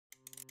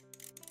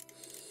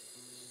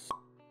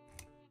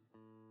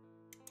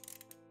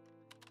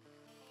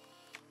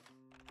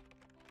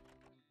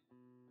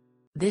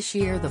This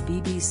year the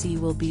BBC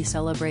will be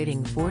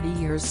celebrating 40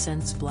 years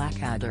since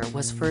Blackadder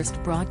was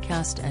first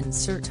broadcast, and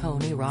Sir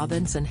Tony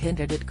Robinson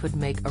hinted it could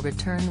make a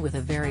return with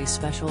a very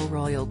special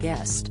royal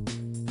guest.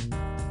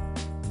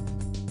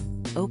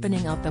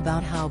 Opening up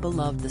about how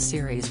beloved the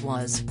series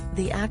was,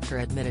 the actor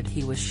admitted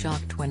he was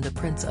shocked when the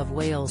Prince of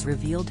Wales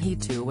revealed he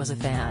too was a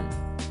fan.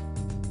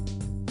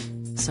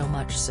 So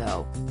much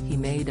so, he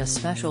made a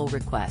special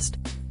request.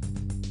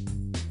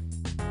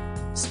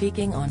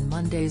 Speaking on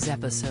Monday's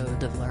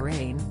episode of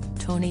Lorraine,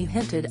 Tony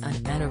hinted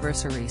an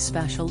anniversary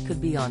special could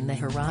be on the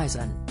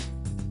horizon.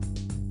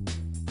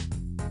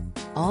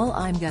 "All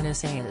I'm gonna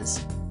say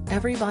is,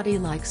 everybody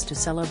likes to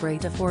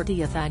celebrate a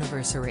 40th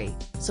anniversary,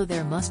 so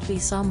there must be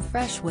some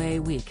fresh way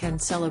we can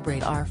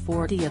celebrate our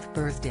 40th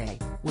birthday,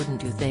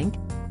 wouldn't you think?"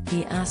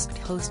 he asked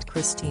host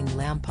Christine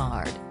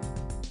Lampard.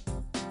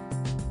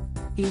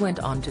 He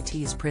went on to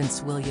tease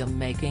Prince William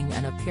making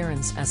an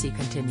appearance as he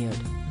continued,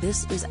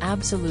 "This is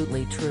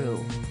absolutely true.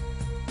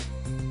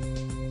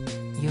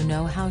 You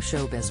know how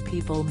showbiz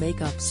people make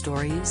up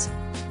stories?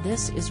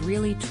 This is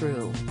really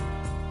true.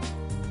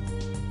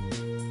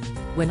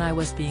 When I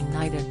was being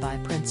knighted by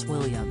Prince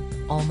William,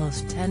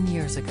 almost 10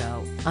 years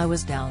ago, I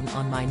was down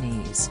on my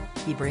knees.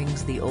 He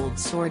brings the old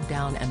sword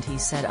down and he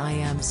said, 'I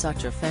am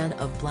such a fan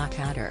of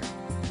Blackadder.'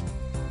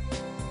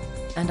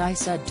 And I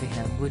said to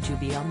him, 'Would you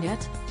be on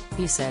it?'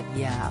 He said,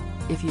 'Yeah,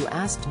 if you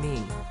asked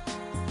me.'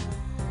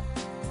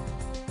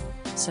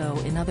 So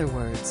in other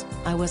words,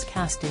 I was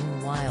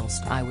casting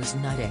whilst I was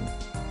nutting."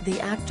 The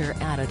actor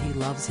added he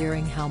loves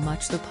hearing how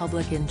much the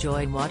public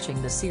enjoyed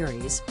watching the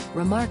series,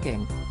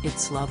 remarking,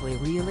 "It's lovely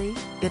really,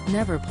 it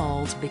never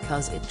palls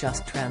because it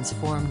just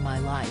transformed my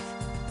life.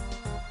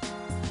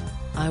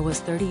 I was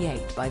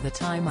 38 by the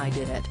time I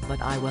did it, but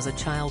I was a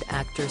child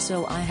actor,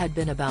 so I had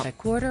been about a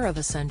quarter of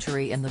a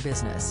century in the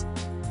business.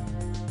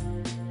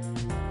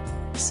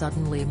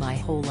 Suddenly my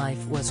whole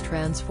life was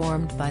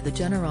transformed by the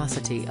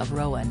generosity of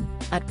Rowan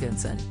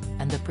Atkinson,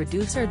 and the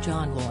producer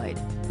John Lloyd,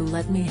 who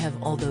let me have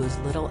all those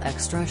little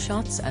extra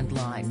shots and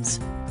lines."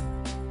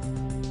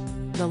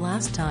 The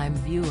last time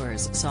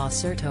viewers saw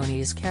Sir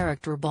Tony's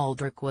character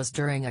Baldric was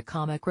during a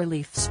comic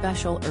relief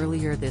special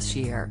earlier this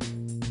year.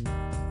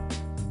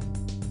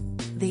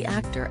 The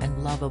actor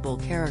and lovable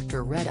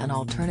character read an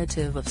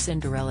alternative of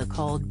Cinderella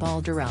called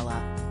Balderella.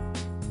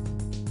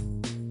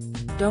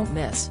 Don't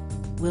miss.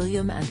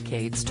 William and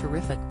Kate's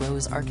terrific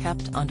rows are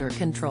kept under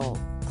control,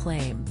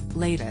 claim.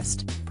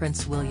 Latest,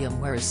 Prince William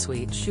wears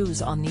sweet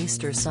shoes on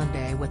Easter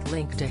Sunday with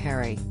link to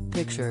Harry.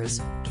 Pictures,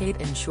 Kate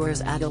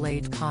ensures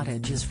Adelaide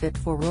Cottage is fit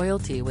for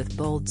royalty with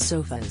bold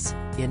sofas.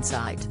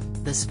 Inside,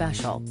 the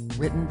special,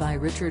 written by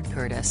Richard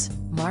Curtis,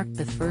 marked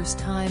the first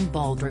time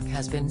Baldric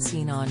has been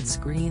seen on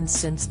screen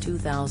since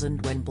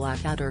 2000 when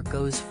Blackadder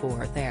Goes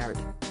Forth aired.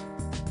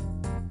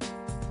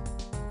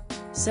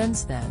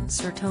 Since then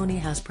Sir Tony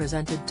has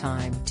presented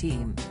Time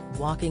Team,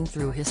 Walking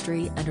Through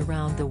History and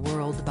Around the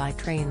World by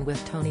Train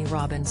with Tony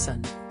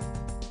Robinson.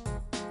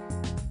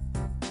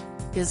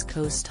 His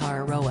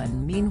co-star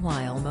Rowan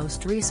meanwhile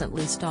most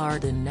recently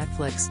starred in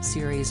Netflix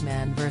series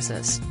Man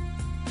vs.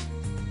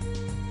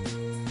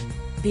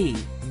 B,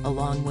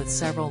 along with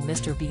several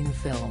Mr. Bean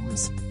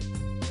films.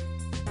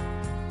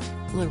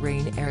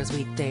 Lorraine airs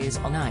weekdays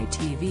on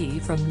ITV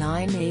from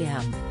 9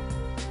 a.m.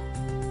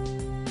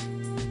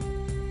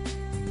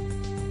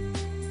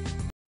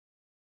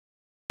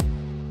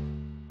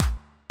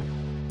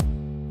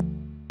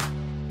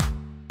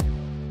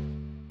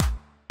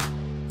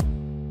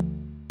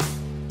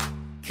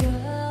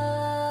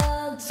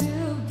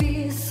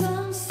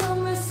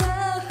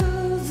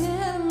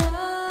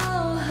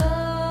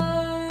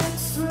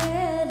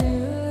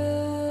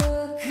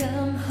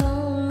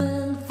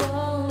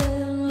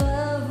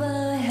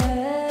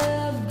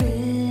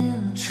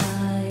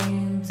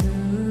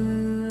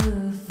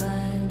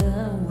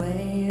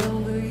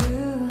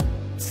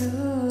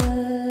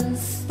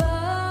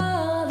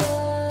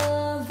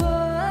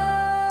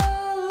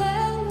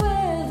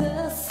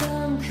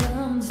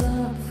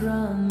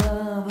 From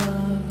above.